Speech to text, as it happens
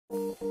Hi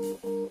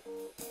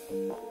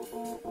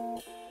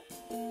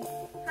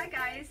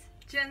guys,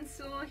 Jen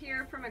Sewell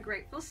here from A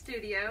Grateful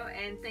Studio,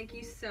 and thank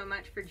you so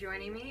much for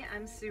joining me.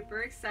 I'm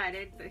super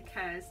excited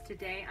because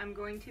today I'm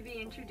going to be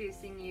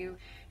introducing you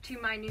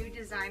to my new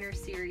designer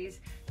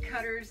series,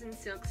 Cutters and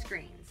Silk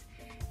Screens.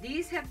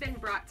 These have been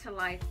brought to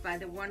life by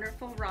the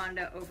wonderful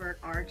Rhonda over at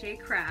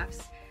RJ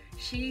Crafts.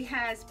 She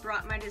has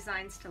brought my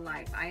designs to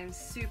life. I am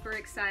super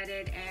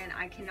excited and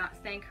I cannot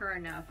thank her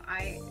enough.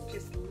 I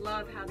just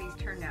love how these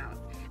turned out.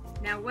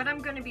 Now what I'm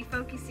going to be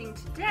focusing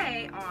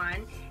today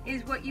on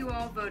is what you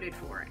all voted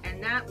for,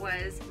 and that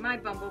was my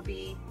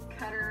bumblebee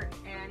cutter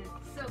and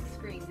silk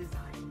screen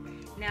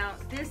design. Now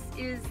this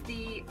is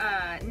the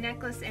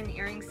necklace and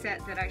earring set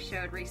that I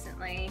showed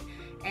recently,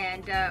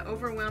 and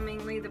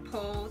overwhelmingly the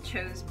poll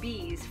chose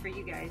bees for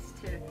you guys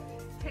to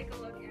take a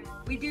look at.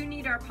 We do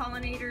need our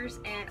pollinators,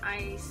 and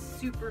I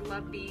super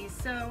love bees,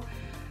 so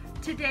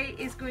today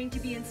is going to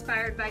be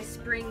inspired by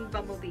spring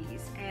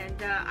bumblebees,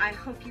 and I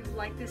hope you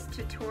like this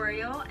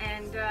tutorial.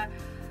 And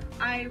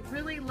I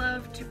really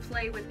love to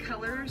play with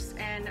colors,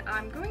 and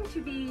I'm going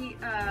to be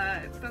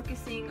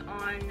focusing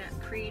on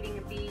creating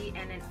a bee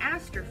and an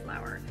aster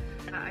flower.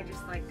 I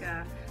just like,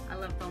 I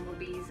love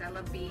bumblebees, I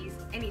love bees,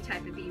 any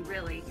type of bee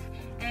really.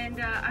 And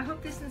I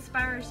hope this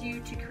inspires you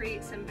to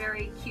create some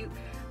very cute,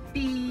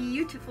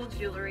 beautiful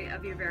jewelry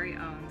of your very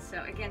own.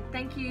 So again,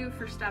 thank you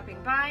for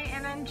stopping by,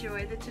 and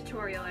enjoy the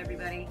tutorial,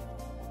 everybody.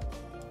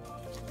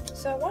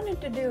 So I wanted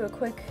to do a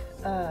quick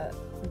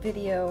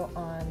video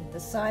on the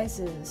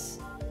sizes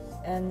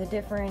and the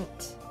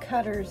different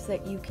cutters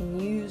that you can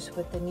use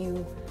with the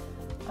new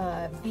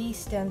bee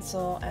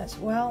stencil, as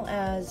well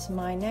as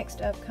my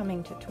next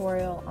upcoming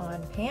tutorial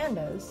on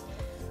pandas.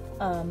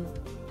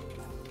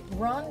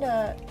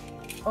 Rhonda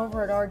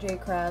over at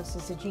RJ Crafts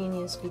is a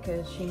genius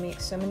because she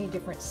makes so many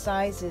different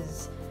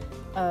sizes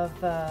of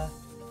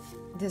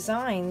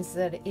designs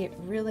that it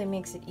really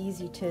makes it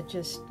easy to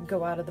just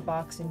go out of the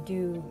box and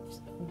do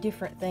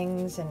different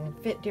things and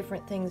fit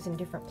different things in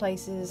different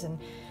places, and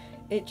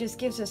it just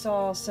gives us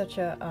all such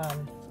a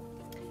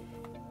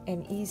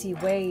an easy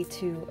way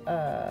to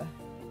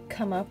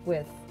come up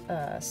with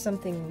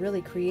something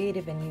really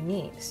creative and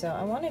unique. So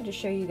I wanted to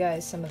show you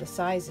guys some of the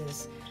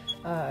sizes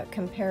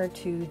compared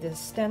to the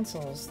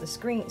stencils, the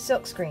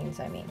silk screens,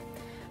 I mean.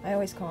 I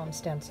always call them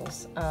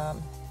stencils.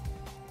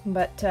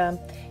 But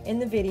in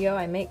the video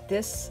I make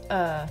this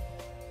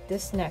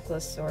this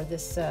necklace, or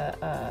this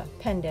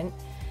pendant,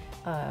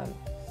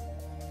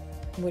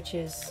 which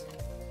is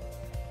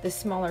the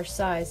smaller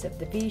size of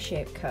the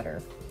V-shaped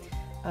cutter.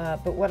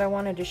 But what I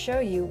wanted to show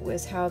you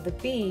was how the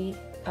bee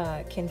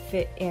can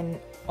fit in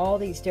all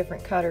these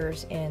different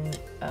cutters in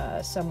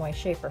some way,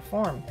 shape, or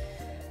form.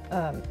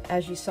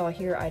 As you saw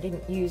here, I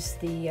didn't use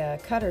the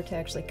cutter to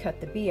actually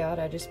cut the bee out.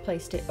 I just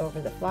placed it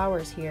over the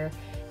flowers here,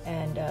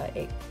 and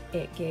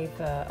it gave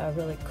a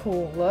really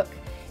cool look.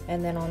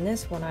 And then on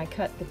this one, I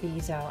cut the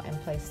bees out and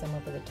placed them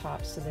over the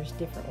top. So there's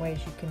different ways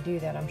you can do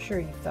that. I'm sure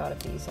you've thought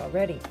of these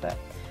already, but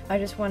I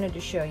just wanted to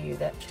show you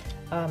that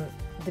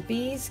the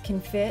bees can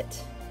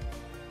fit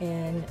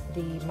in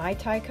the Mai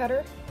Tai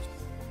cutter.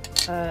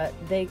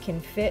 They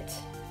can fit,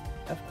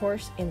 of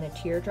course, in the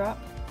teardrop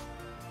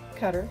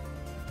cutter.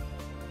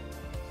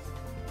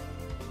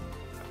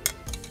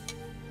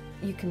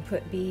 You can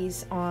put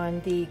bees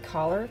on the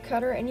collar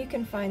cutter, and you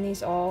can find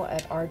these all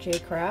at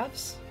RJ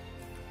Crafts.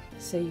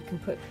 So you can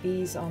put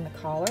bees on the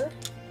collar.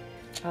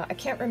 I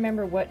can't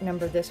remember what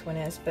number this one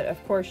is, but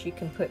of course you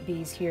can put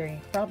bees here. You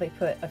probably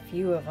put a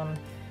few of them,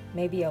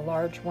 maybe a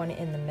large one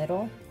in the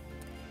middle,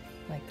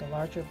 like the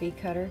larger bee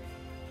cutter,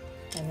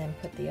 and then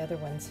put the other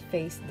ones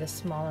the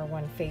smaller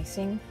one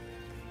facing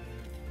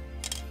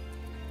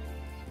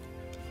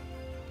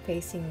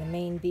the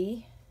main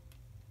bee.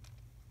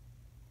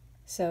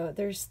 So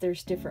there's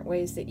different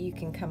ways that you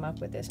can come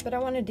up with this, but I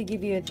wanted to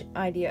give you an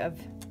idea of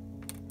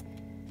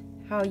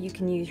how you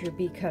can use your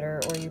bee cutter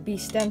or your bee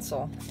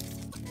stencil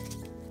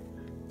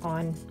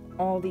on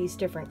all these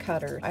different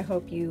cutters. I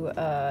hope you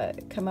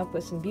come up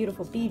with some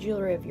beautiful bee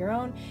jewelry of your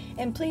own,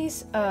 and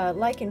please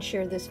like and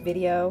share this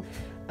video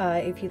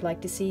if you'd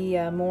like to see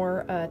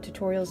more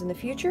tutorials in the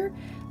future.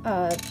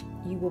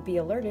 You will be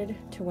alerted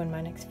to when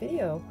my next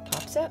video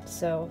pops up.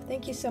 So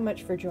thank you so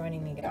much for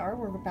joining me.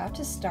 We're about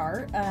to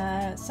start.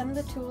 Some of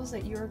the tools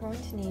that you are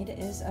going to need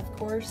is, of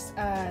course,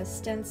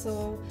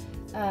 stencil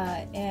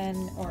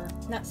or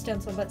not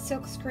stencil, but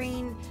silk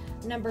screen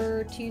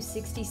number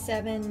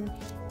 267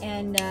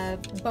 and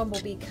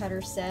bumblebee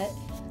cutter set.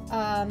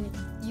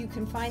 You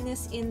can find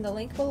this in the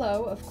link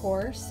below, of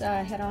course.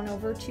 Head on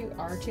over to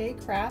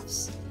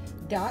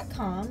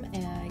rjcrafts.com,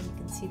 and you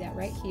can see that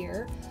right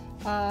here.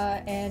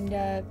 And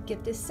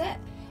get this set.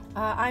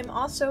 I'm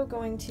also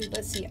going to,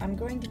 I'm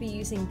going to be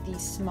using the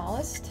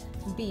smallest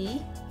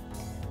bee,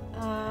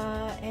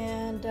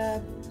 and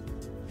I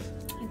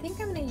think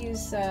I'm going to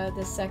use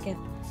the second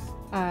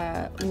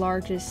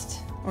largest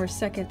or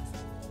second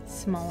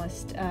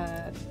smallest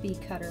bee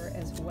cutter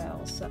as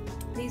well. So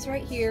these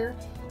right here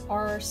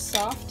are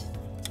soft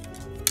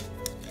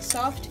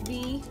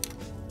bee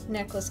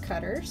necklace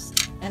cutters,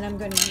 and I'm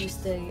going to use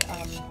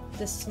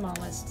the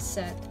smallest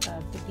set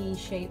of the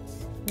V-shaped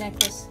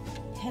necklace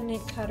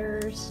pendant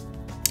cutters,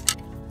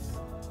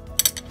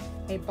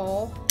 a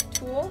ball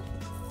tool,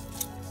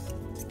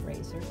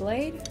 razor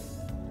blade,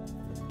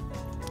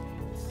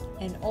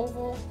 an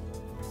oval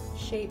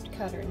shaped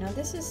cutter. Now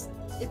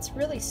it's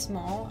really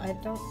small. I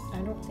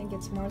don't think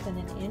it's more than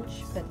an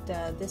inch,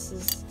 but this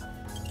is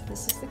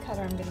the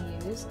cutter I'm going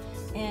to use.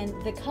 And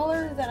the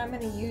color that I'm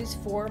going to use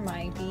for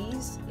my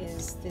bees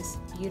is this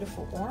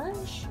beautiful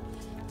orange.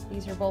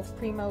 These are both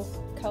premo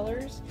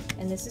colors,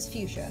 and this is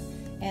fuchsia.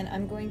 And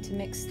I'm going to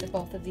mix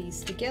both of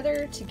these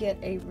together to get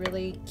a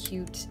really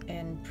cute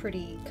and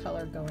pretty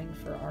color going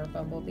for our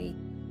bumblebee.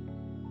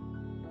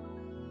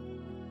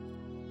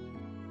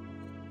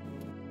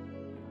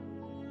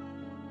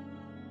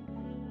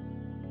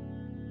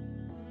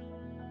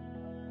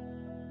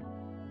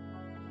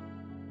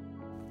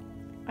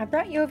 I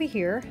brought you over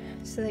here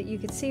so that you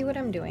could see what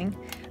I'm doing.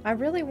 I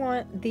really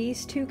want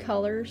these two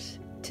colors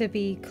to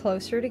be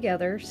closer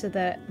together so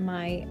that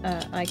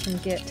I can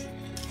get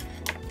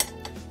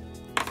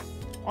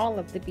all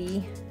of the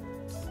bee,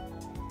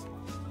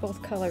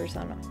 both colors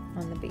on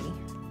the bee.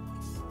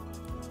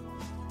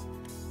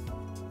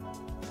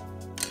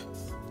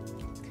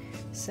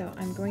 So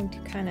I'm going to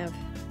kind of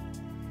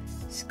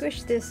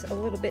squish this a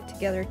little bit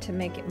together to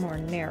make it more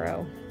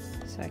narrow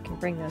so I can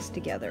bring those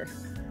together.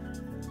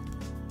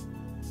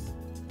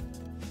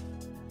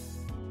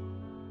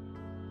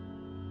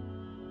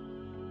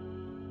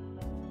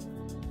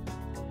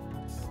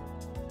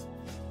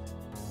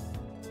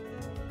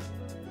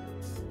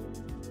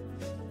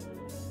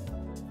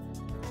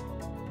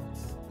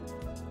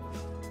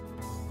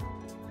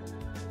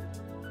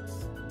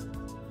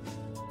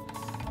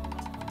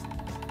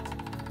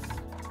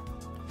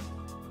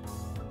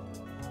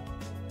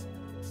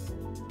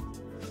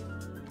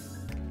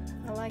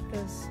 I like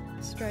those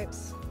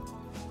stripes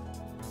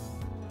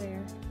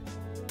there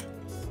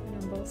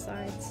and on both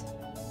sides.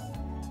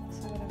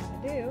 So what I'm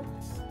going to do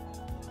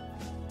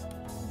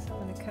is I'm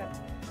going to cut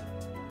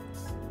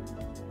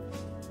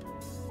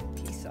a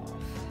piece off.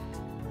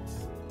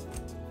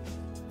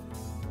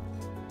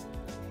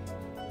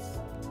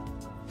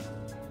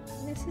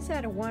 And this is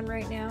at a 1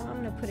 right now.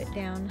 I'm going to put it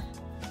down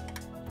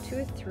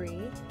to a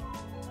 3.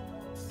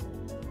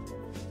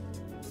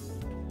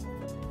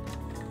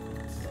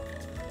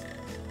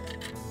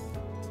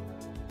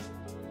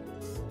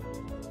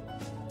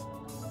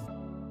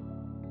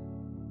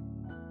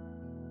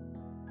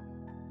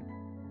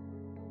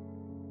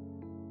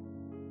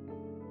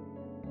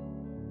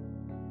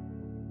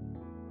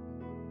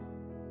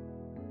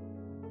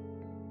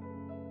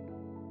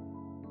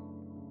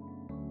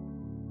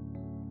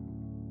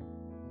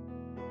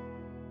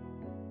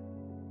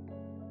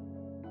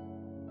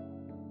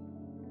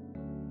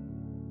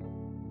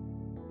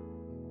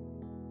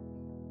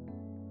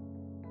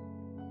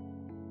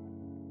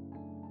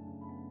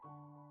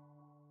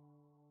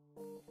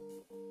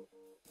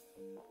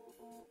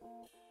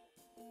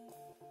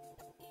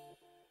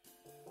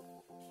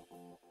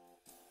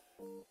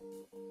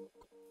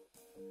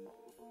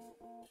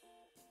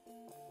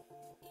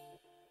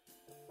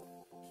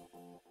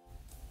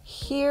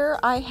 Here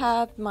I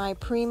have my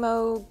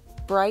Premo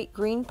bright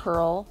green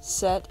pearl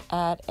set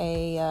at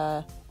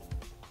a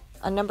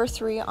number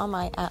 3 on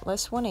my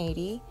Atlas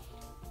 180,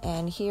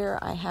 and here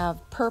I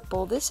have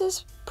purple. This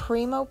is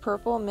Premo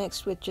purple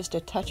mixed with just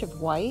a touch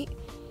of white,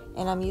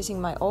 and I'm using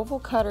my oval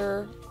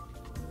cutter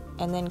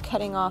and then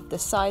cutting off the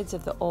sides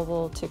of the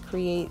oval to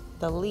create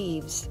the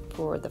leaves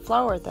for the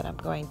flower that I'm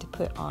going to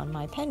put on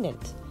my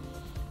pendant.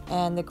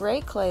 And the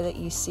gray clay that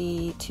you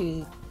see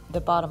to the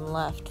bottom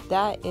left,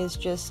 that is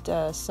just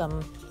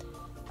some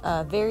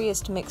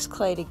various mixed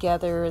clay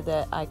together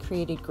that I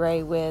created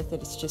gray with.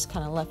 It's just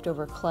kind of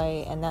leftover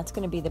clay, and that's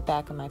going to be the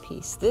back of my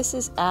piece. This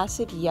is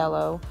Acid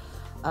Yellow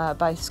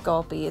by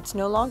Sculpey. It's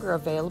no longer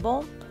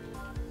available.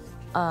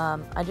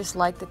 I just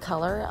like the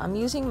color. I'm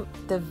using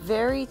the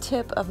very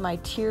tip of my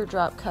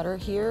teardrop cutter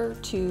here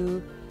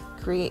to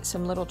create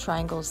some little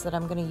triangles that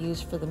I'm going to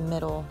use for the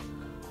middle,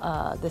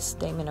 the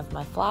stamen of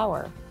my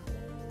flower.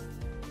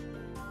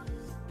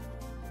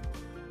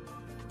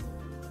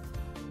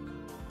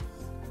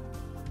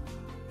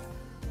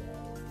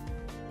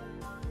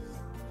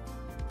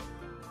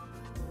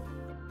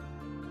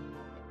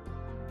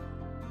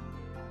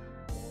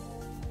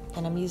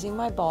 And I'm using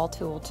my ball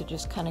tool to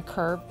just kind of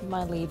curve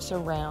my leaves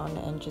around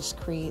and just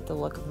create the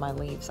look of my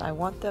leaves. I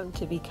want them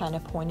to be kind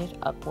of pointed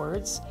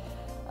upwards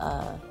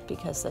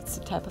because that's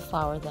the type of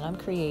flower that I'm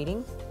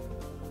creating.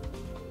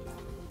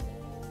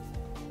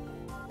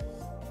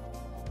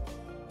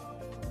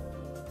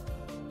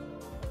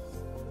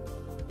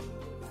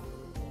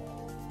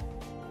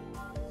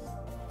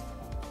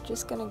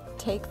 Just gonna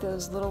take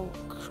those little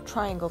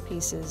triangle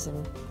pieces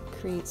and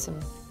create some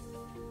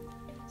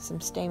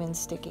stamens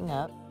sticking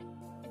up.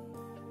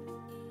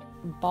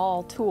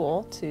 Ball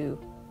tool to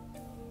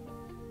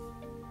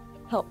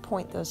help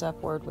point those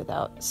upward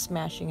without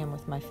smashing them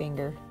with my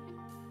finger.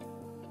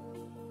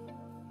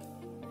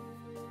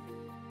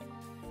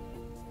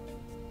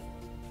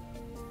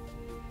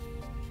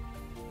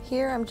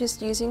 Here I'm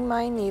just using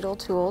my needle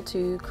tool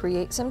to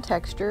create some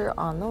texture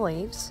on the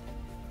leaves.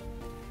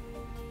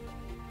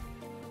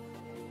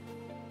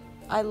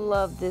 I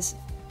love this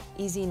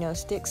easy no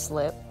stick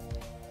slip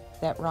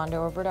that Rhonda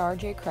over at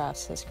RJ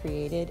Crafts has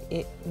created.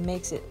 It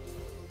makes it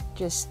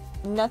just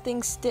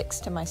nothing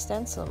sticks to my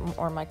stencil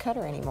or my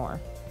cutter anymore.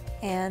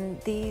 And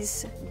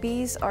these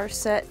bees are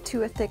set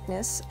to a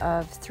thickness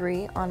of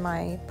 3 on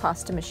my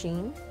pasta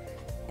machine.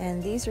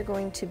 And these are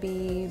going to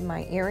be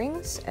my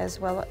earrings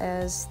as well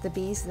as the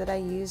bees that I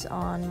use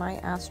on my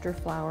aster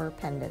flower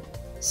pendant.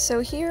 So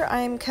here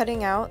I'm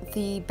cutting out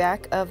the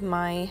back of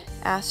my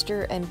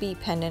aster and bee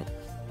pendant,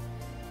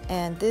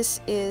 and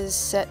this is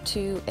set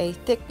to a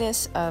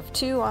thickness of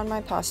 2 on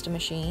my pasta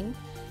machine,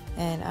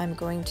 and I'm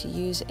going to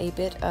use a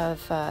bit of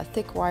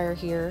thick wire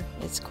here,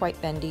 it's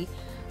quite bendy,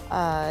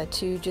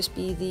 to just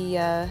be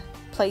the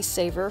place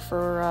saver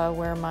for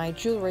where my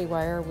jewelry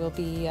wire will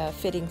be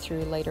fitting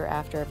through later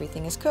after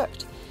everything is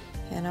cooked.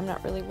 And I'm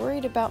not really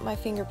worried about my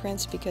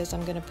fingerprints because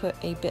I'm going to put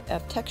a bit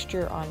of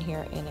texture on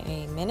here in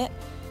a minute.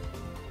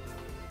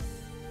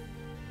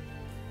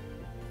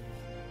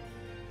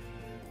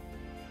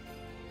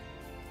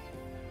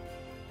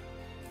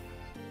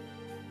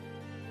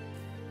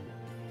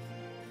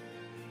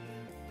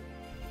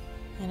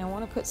 And I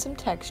want to put some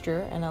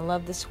texture, and I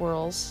love the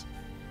swirls,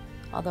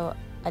 although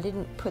I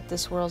didn't put the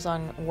swirls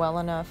on well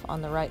enough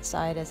on the right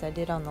side as I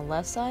did on the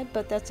left side,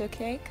 but that's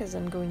okay because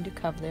I'm going to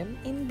cover them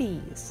in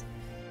bees.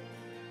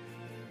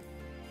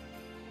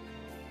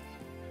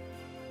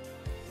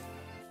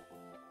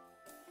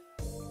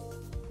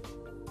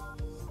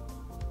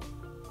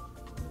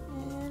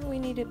 And we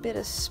need a bit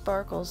of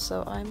sparkle,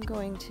 so I'm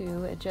going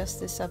to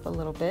adjust this up a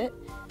little bit,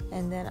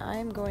 and then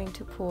I'm going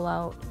to pull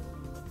out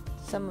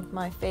some of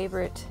my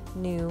favorite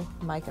new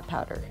mica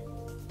powder.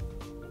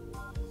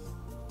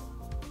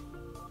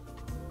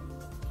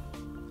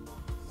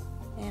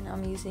 And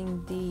I'm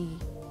using the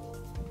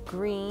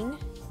green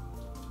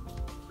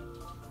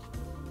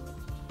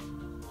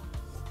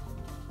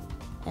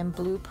and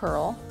blue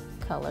pearl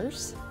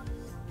colors.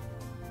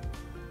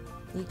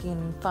 You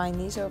can find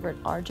these over at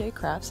RJ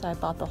Crafts. I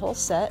bought the whole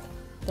set.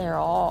 They're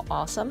all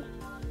awesome,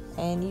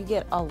 and you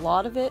get a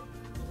lot of it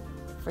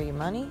for your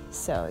money,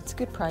 so it's a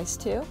good price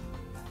too.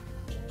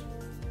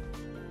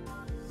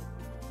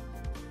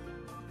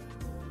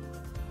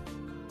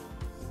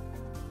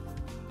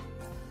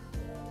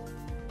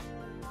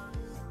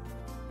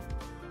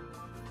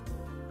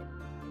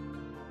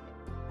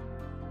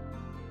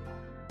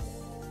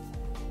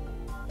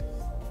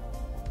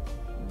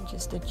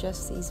 Just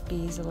adjust these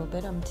bees a little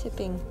bit. I'm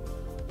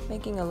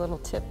making a little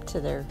tip to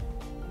their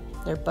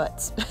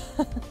butts.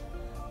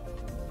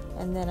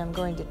 And then I'm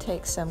going to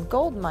take some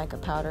gold mica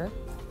powder,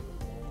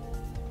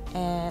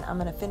 and I'm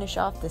going to finish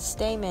off the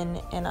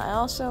stamen, and I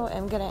also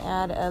am going to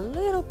add a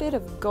little bit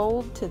of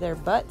gold to their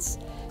butts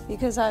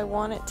because I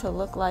want it to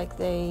look like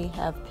they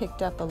have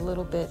picked up a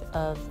little bit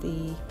of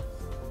the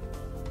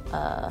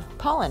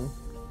pollen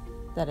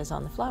that is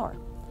on the flower.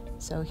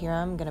 So here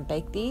I'm going to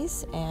bake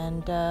these,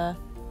 and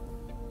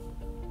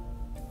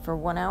for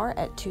 1 hour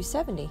at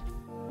 270.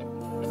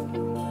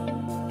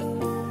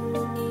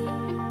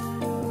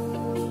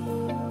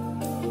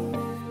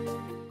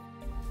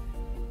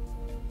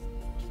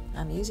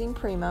 I'm using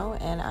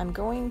Premo, and I'm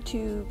going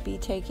to be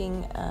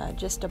taking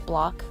just a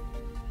block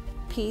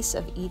piece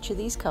of each of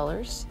these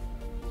colors,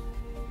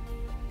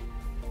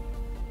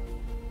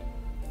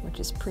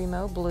 which is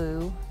Premo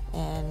blue,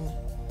 and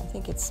I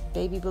think it's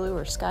baby blue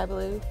or sky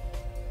blue,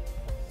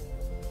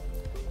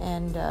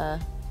 and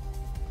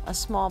a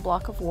small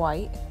block of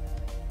white.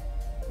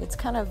 It's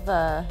kind of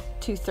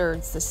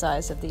 2/3 the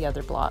size of the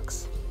other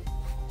blocks.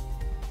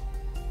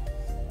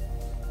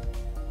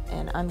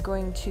 And I'm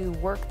going to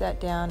work that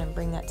down and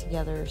bring that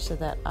together so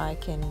that I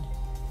can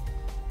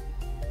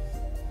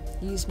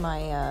use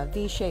my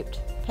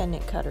V-shaped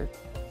pendant cutter.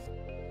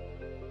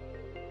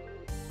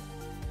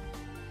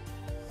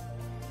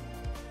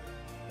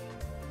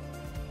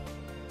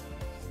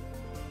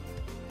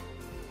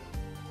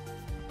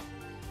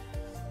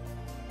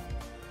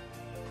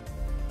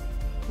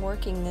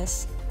 Working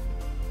this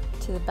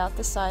to about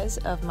the size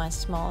of my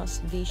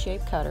smallest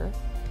V-shaped cutter,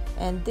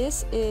 and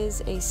this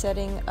is a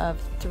setting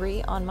of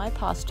 3 on my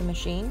pasta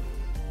machine.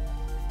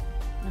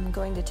 I'm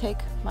going to take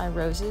my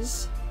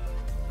roses,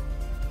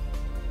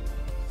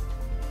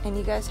 and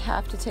you guys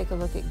have to take a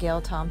look at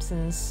Gail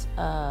Thompson's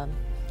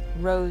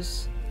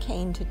rose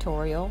cane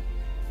tutorial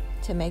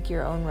to make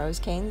your own rose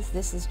canes.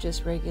 This is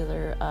just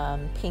regular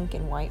pink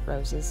and white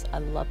roses. I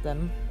love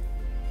them.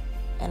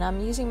 And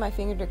I'm using my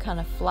finger to kind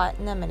of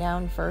flatten them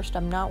down first.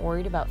 I'm not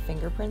worried about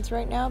fingerprints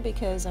right now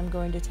because I'm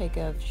going to take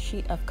a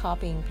sheet of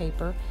copying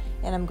paper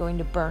and I'm going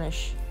to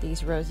burnish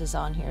these roses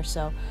on here,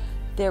 so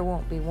there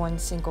won't be one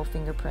single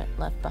fingerprint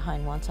left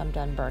behind once I'm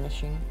done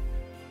burnishing.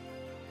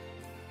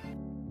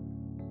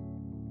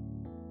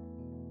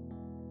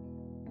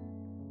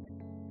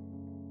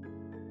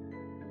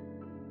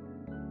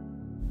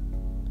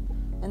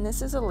 And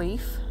this is a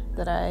leaf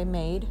that I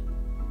made.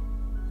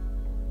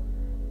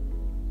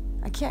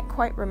 I can't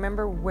quite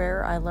remember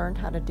where I learned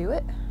how to do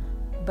it,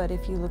 but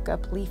if you look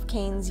up leaf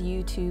canes,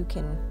 you too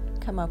can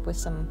come up with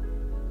some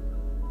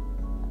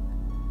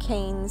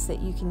canes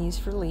that you can use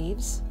for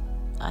leaves.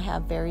 I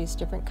have various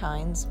different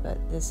kinds, but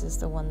this is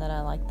the one that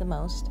I like the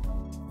most.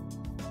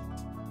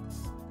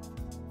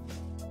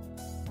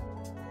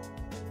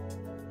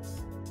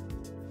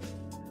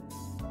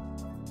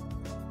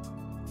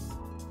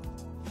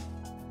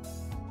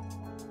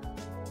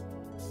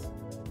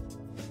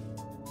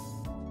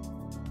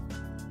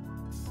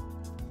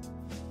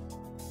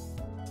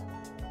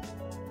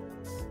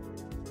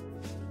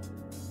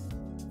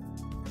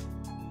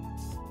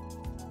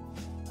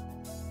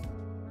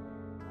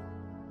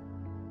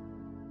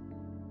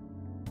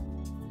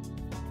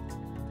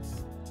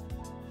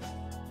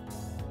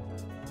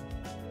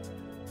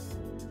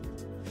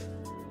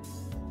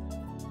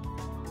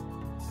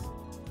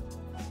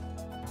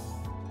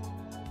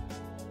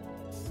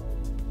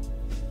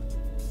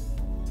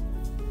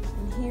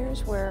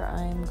 Here's where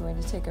I'm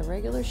going to take a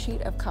regular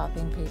sheet of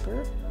copying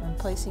paper, I'm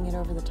placing it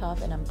over the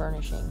top, and I'm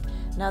burnishing.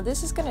 Now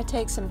this is going to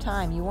take some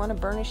time. You want to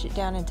burnish it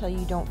down until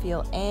you don't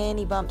feel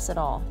any bumps at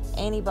all.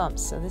 Any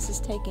bumps. So this is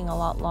taking a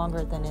lot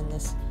longer than in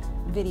this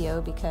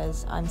video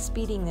because I'm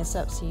speeding this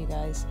up so you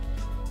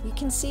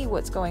can see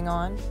what's going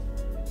on,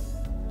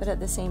 but at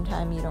the same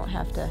time you don't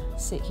have to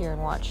sit here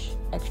and watch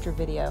extra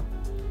video.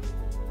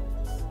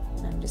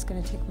 And I'm just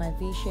going to take my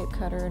V-shaped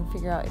cutter and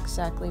figure out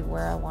exactly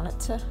where I want it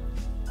to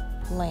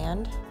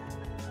land.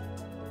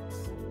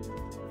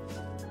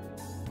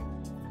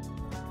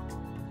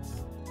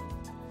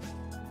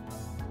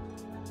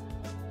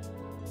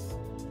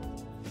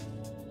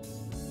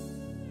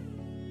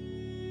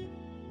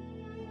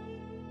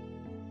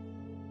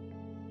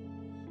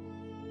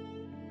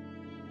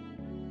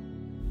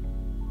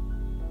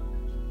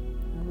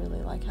 I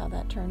really like how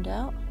that turned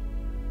out.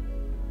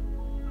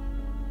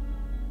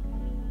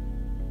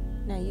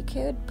 Now you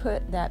could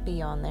put that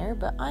bee on there,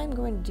 but I'm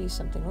going to do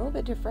something a little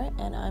bit different,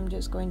 and I'm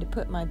just going to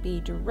put my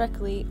bee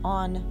directly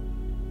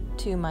on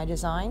to my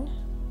design.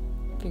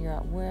 Figure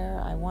out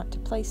where I want to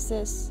place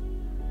this.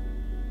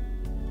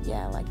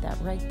 Yeah, like that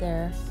right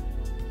there.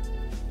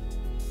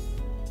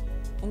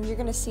 And you're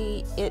gonna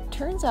see it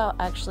turns out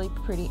actually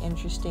pretty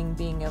interesting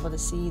being able to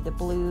see the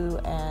blue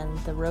and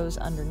the rose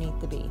underneath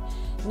the bee.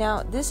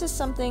 Now this is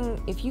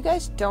something, if you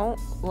guys don't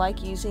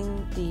like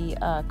using the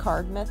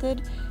card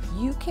method,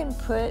 you can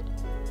put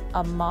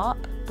a mop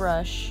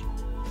brush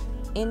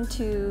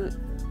into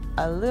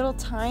a little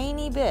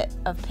tiny bit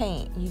of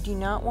paint. You do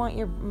not want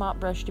your mop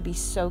brush to be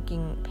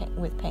soaking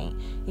with paint.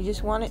 You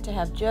just want it to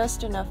have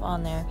just enough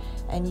on there,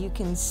 and you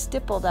can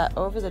stipple that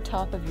over the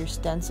top of your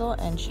stencil,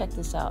 and check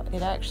this out.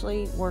 It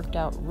actually worked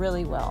out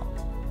really well.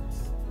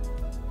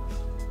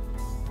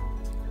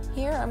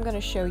 Here I'm going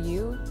to show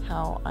you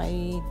how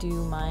I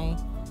do my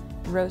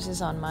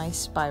roses on my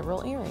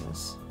spiral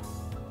earrings.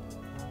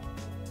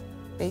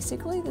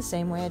 Basically the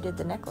same way I did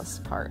the necklace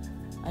part.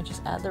 I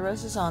just add the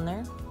roses on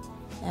there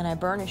and I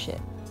burnish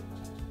it.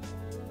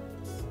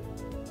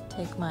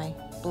 Take my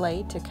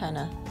blade to kind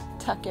of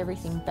tuck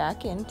everything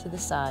back into the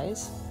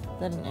size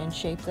and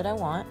shape that I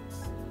want,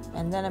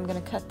 and then I'm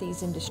going to cut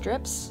these into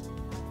strips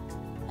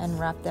and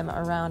wrap them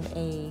around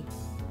a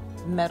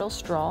metal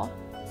straw.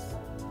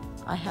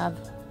 I have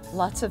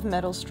lots of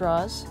metal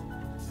straws.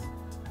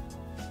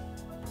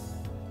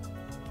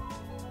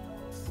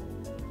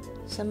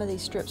 Some of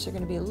these strips are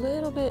going to be a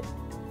little bit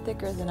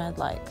thicker than I'd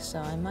like, so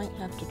I might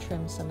have to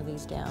trim some of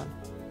these down.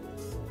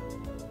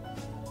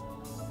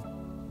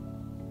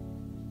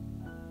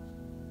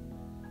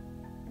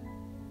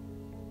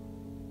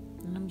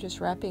 And I'm just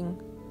wrapping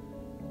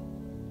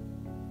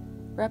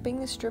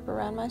the strip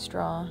around my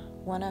straw,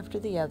 one after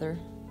the other,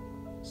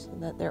 so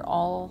that they're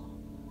all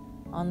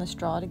on the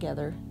straw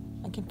together.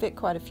 I can fit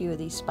quite a few of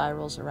these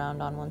spirals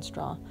around on one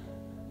straw,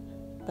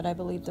 but I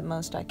believe the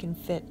most I can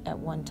fit at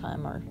one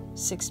time are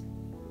six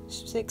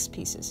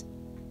pieces.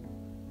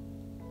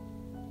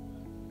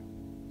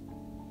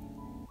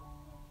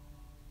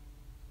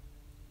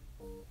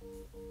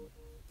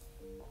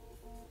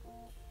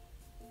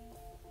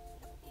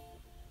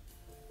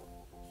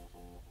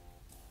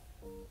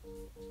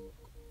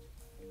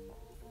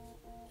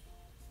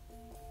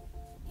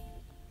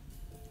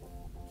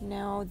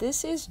 Now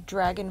this is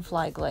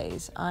dragonfly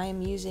glaze.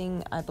 I'm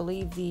using, I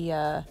believe,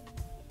 the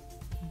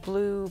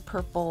blue,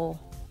 purple,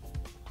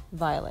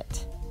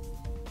 violet.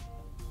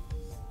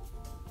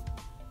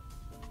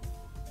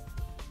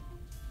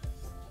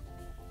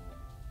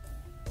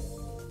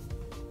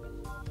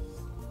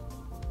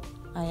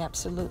 I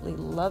absolutely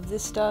love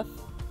this stuff.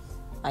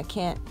 I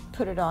can't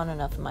put it on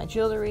enough of my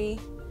jewelry,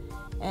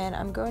 and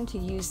I'm going to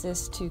use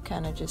this to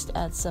kind of just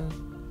add some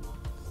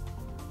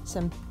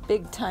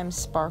big time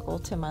sparkle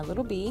to my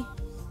little bee.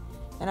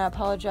 And I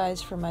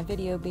apologize for my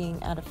video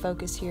being out of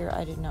focus here.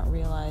 I did not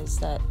realize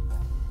that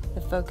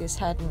the focus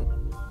hadn't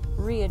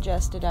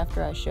readjusted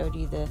after I showed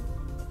you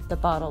the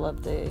bottle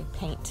of the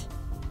paint.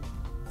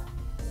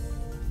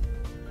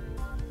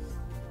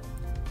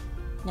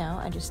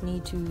 Now I just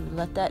need to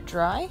let that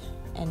dry,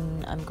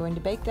 and I'm going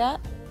to bake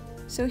that.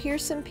 So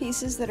here's some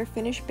pieces that are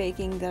finished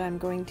baking that I'm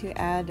going to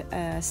add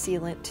a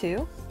sealant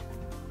to.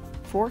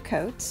 4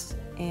 coats,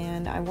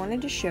 and I wanted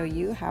to show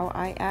you how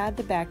I add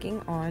the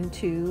backing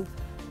onto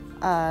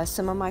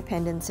some of my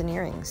pendants and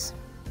earrings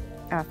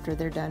after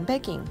they're done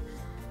baking.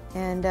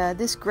 And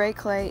this gray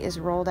clay is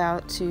rolled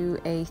out to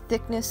a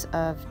thickness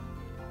of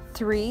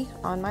 3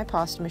 on my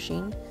pasta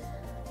machine.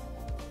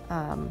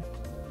 And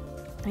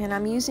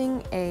I'm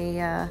using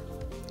a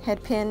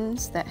head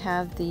pins that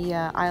have the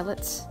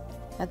eyelets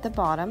at the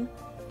bottom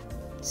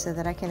so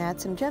that I can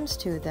add some gems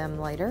to them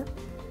later.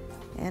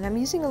 And I'm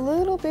using a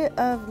little bit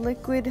of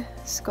liquid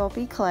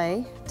Sculpey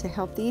clay to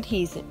help the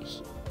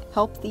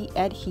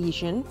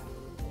adhesion.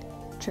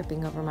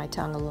 Tripping over my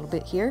tongue a little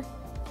bit here.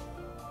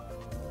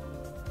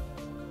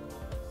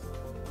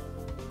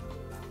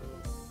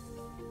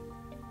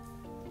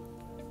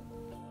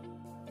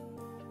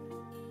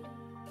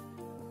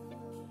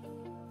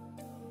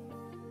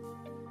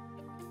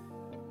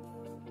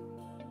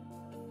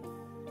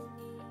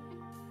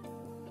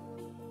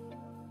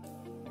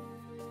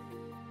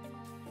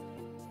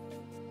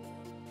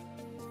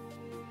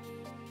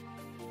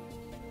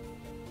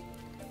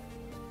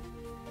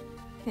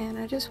 And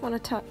I just want to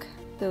tuck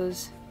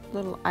those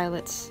little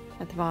eyelets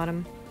at the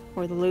bottom,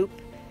 or the loop,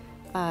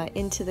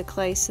 into the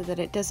clay so that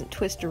it doesn't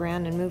twist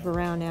around and move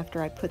around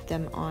after I put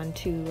them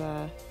onto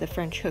the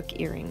French hook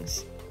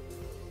earrings.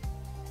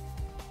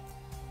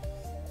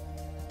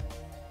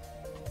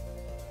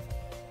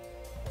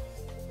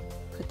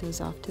 Put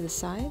those off to the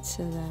side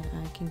so that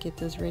I can get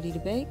those ready to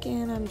bake,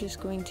 and I'm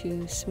just going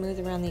to smooth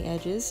around the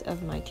edges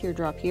of my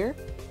teardrop here.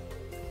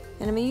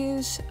 And I'm going to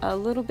use a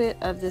little bit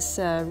of this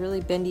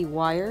really bendy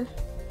wire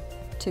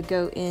to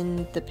go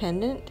in the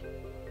pendant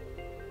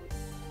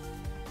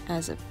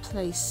as a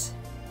place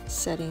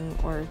setting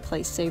or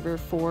place saver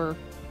for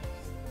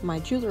my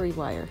jewelry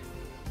wire.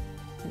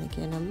 And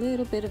again, a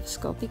little bit of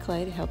Sculpey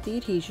clay to help the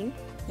adhesion,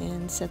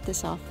 and set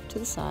this off to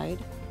the side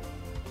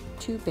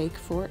to bake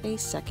for a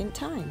second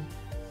time.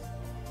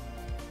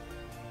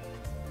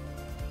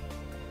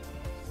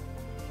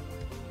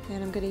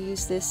 And I'm going to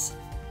use this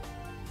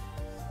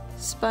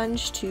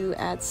sponge to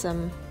add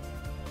some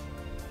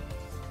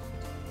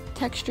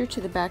texture to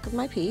the back of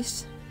my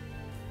piece.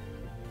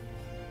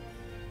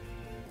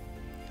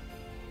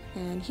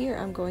 And here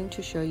I'm going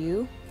to show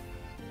you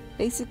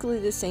basically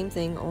the same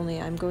thing,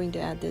 only I'm going to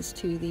add this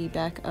to the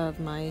back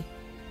of my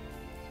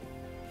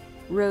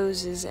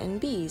roses and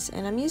bees.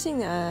 And I'm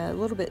using a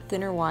little bit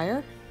thinner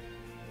wire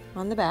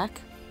on the back.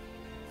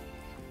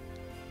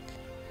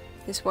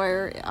 This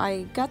wire,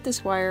 I got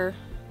this wire,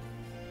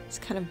 it's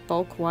kind of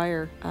bulk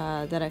wire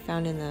that I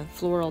found in the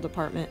floral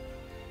department.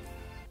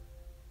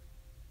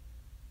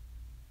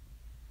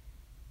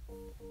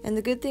 And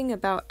the good thing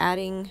about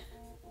adding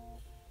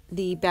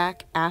the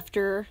back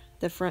after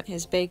the front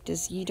has baked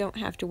is you don't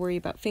have to worry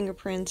about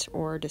fingerprints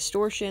or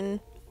distortion.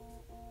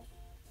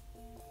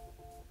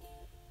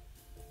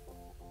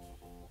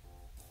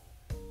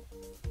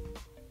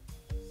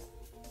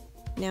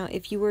 Now,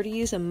 if you were to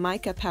use a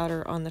mica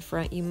powder on the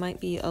front, you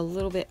might be a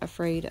little bit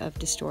afraid of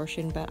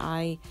distortion, but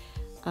I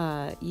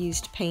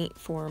used paint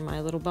for my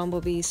little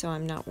bumblebee, so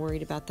I'm not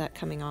worried about that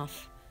coming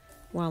off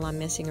while I'm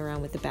messing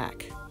around with the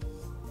back.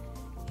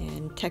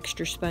 And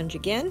texture sponge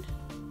again.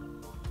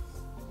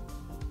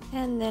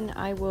 And then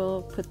I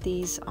will put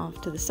these off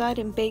to the side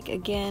and bake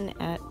again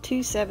at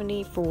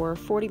 270 for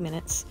 40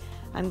 minutes.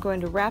 I'm going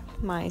to wrap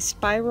my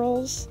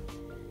spiral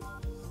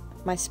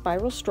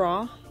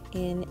straw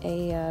in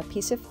a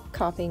piece of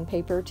copying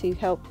paper to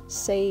help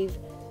save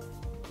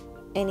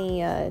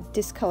any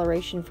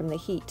discoloration from the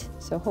heat.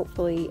 So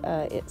hopefully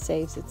it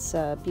saves its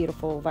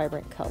beautiful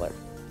vibrant color.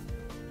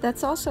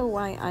 That's also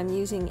why I'm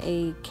using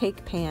a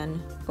cake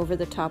pan over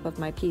the top of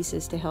my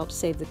pieces to help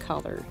save the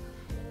color.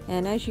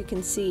 And as you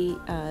can see,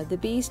 the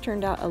bees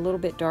turned out a little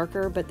bit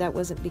darker, but that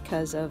wasn't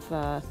because of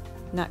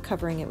not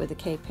covering it with a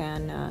cake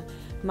pan.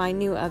 My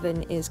new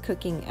oven is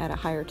cooking at a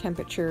higher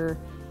temperature,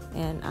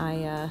 and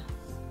I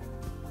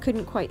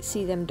couldn't quite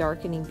see them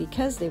darkening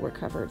because they were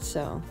covered,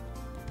 so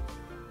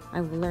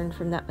I learned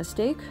from that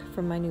mistake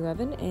from my new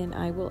oven, and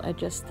I will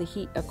adjust the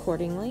heat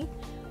accordingly.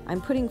 I'm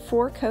putting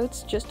 4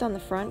 coats just on the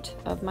front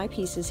of my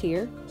pieces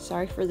here.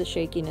 Sorry for the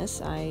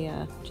shakiness.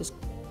 I just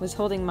was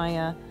holding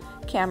my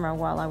camera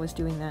while I was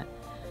doing that.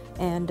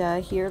 And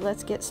here,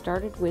 let's get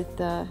started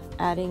with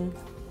adding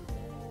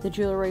the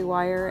jewelry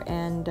wire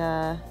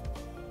and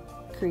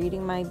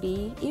creating my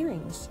bee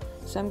earrings.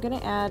 So I'm going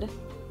to add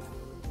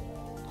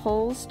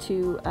holes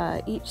to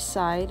each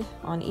side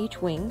on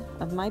each wing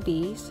of my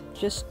bees,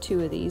 just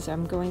 2 of these.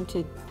 I'm going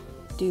to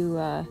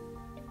do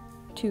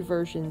 2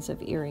 versions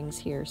of earrings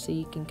here so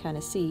you can kind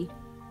of see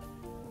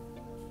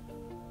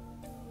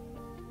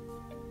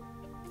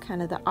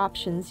kind of the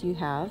options you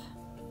have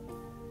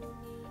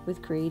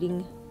with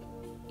creating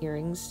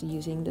earrings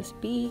using this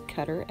bee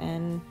cutter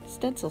and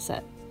stencil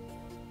set.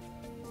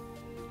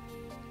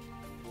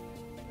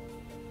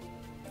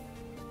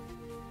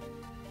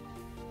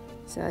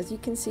 So as you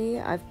can see,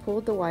 I've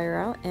pulled the wire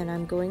out and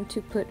I'm going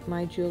to put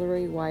my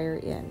jewelry wire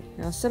in.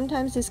 Now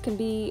sometimes this can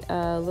be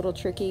a little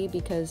tricky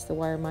because the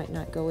wire might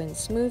not go in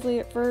smoothly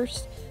at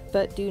first,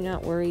 but do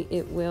not worry,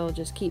 it will.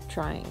 Just keep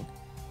trying.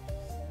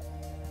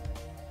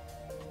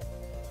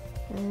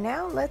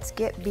 Now let's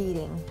get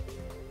beading.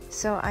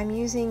 So I'm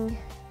using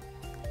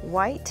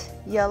white,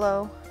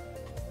 yellow,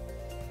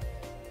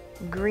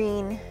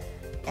 green,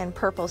 and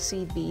purple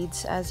seed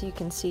beads. As you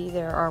can see,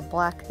 there are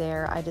black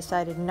there. I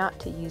decided not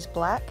to use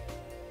black.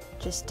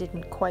 Just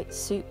didn't quite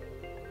suit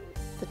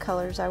the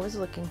colors I was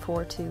looking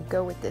for to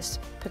go with this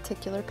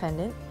particular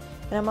pendant.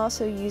 And I'm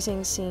also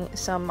using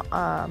some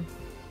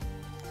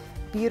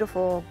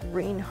beautiful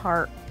green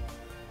heart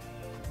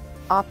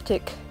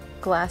optic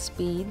glass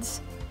beads,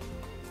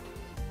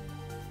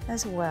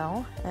 as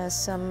well as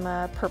some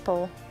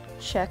purple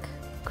check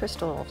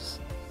crystals.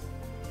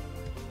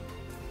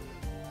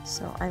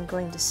 So I'm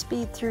going to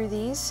speed through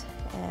these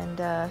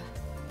and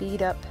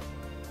bead up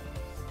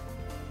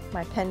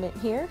my pendant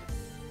here.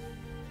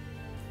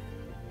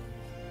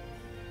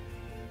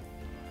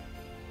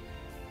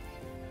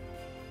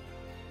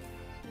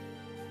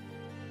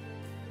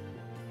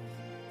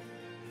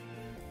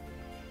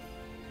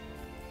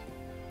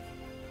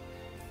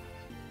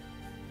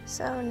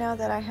 So now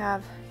that I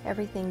have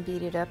everything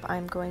beaded up,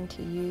 I'm going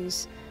to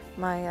use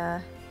my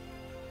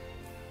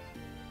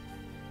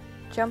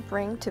jump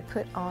ring to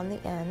put on the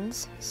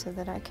ends so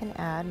that I can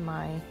add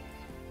my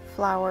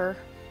flower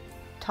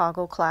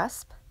toggle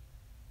clasp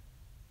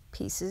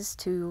pieces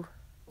to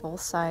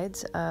both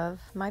sides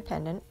of my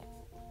pendant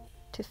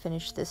to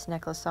finish this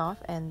necklace off,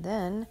 and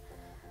then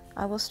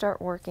I will start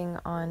working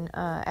on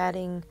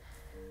adding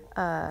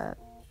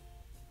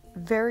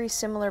very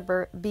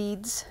similar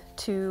beads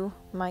to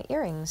my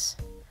earrings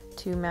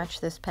to match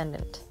this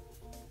pendant.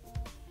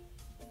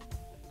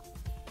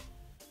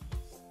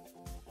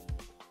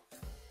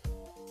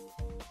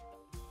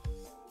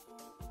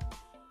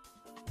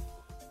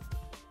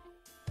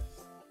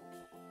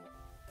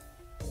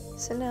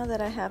 So now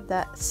that I have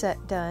that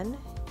set done,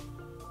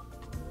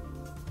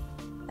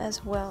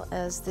 as well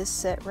as this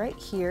set right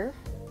here,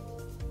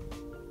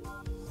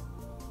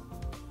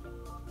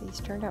 these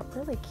turned out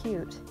really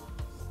cute.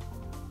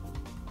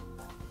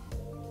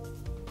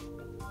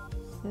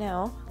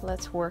 Now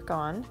let's work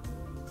on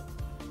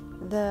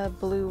the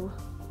blue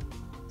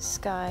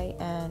sky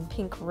and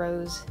pink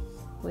rose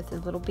with a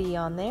little bee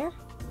on there.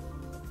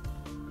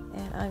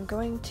 And I'm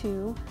going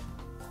to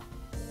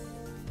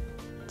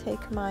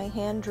take my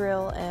hand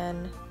drill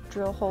and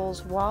drill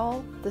holes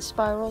while the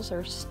spirals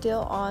are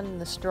still on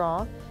the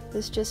straw.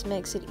 This just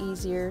makes it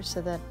easier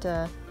so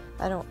that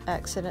I don't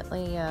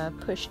accidentally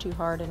push too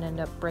hard and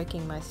end up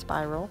breaking my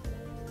spiral.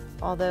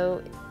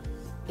 Although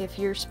if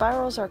your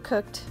spirals are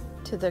cooked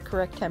to the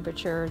correct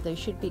temperature, they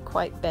should be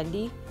quite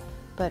bendy,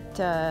 but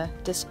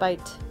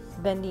despite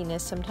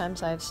bendiness,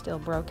 sometimes I've still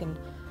broken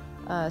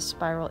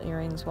spiral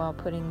earrings while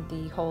putting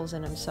the holes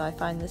in them, so I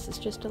find this is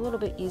just a little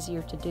bit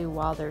easier to do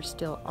while they're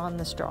still on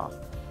the straw.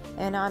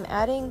 And I'm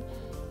adding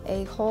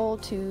a hole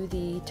to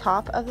the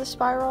top of the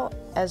spiral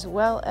as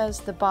well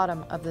as the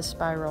bottom of the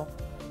spiral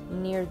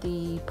near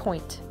the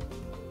point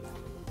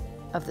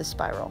of the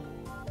spiral.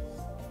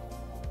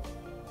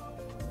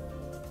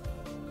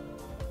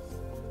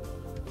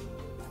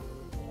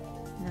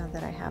 Now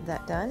that I have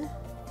that done,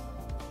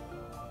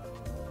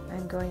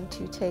 I'm going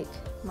to take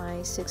my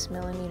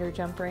 6mm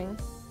jump ring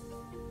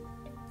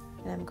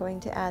and I'm going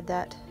to add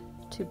that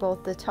to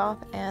both the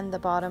top and the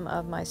bottom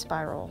of my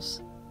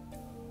spirals.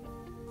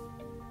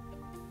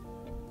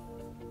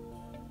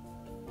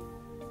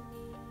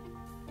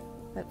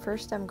 But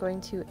first I'm going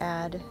to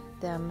add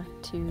them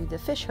to the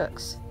fish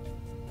hooks.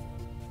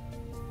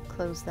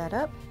 Close that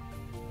up.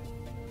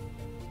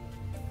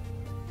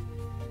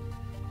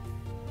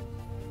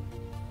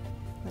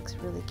 Looks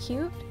really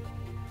cute.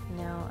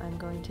 Now I'm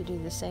going to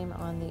do the same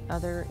on the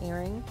other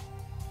earring.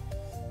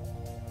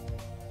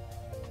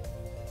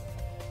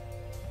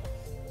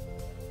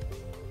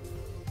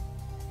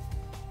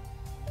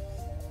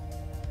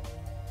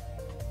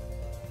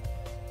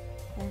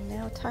 And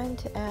now time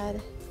to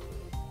add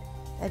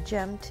a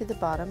gem to the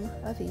bottom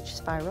of each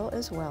spiral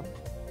as well.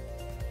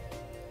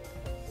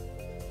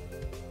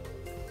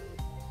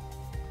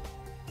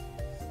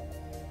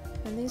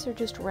 And these are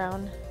just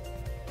round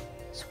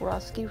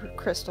Swarovski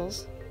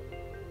crystals.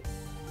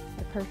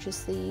 I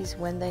purchased these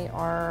when they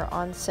are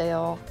on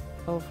sale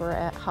over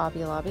at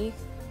Hobby Lobby,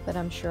 but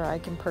I'm sure I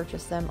can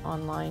purchase them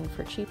online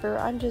for cheaper.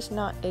 I'm just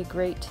not a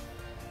great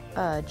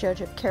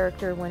judge of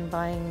character when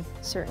buying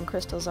certain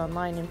crystals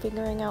online and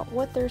figuring out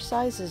what their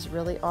sizes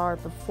really are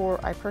before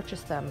I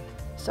purchase them.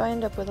 So I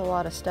end up with a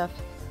lot of stuff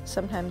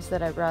sometimes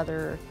that I'd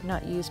rather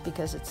not use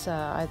because it's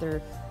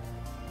either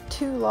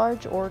too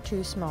large or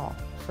too small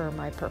for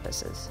my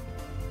purposes.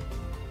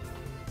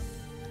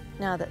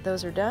 Now that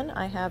those are done,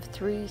 I have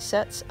 3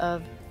 sets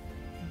of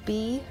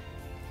bee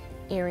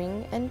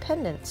earring and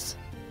pendants.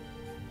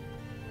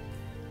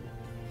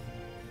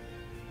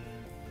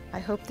 I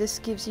hope this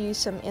gives you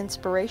some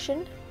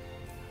inspiration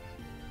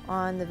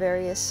on the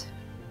various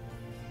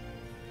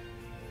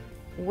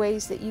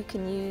ways that you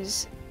can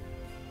use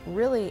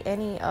really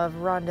any of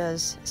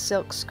Rhonda's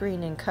silk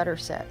screen and cutter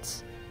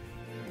sets.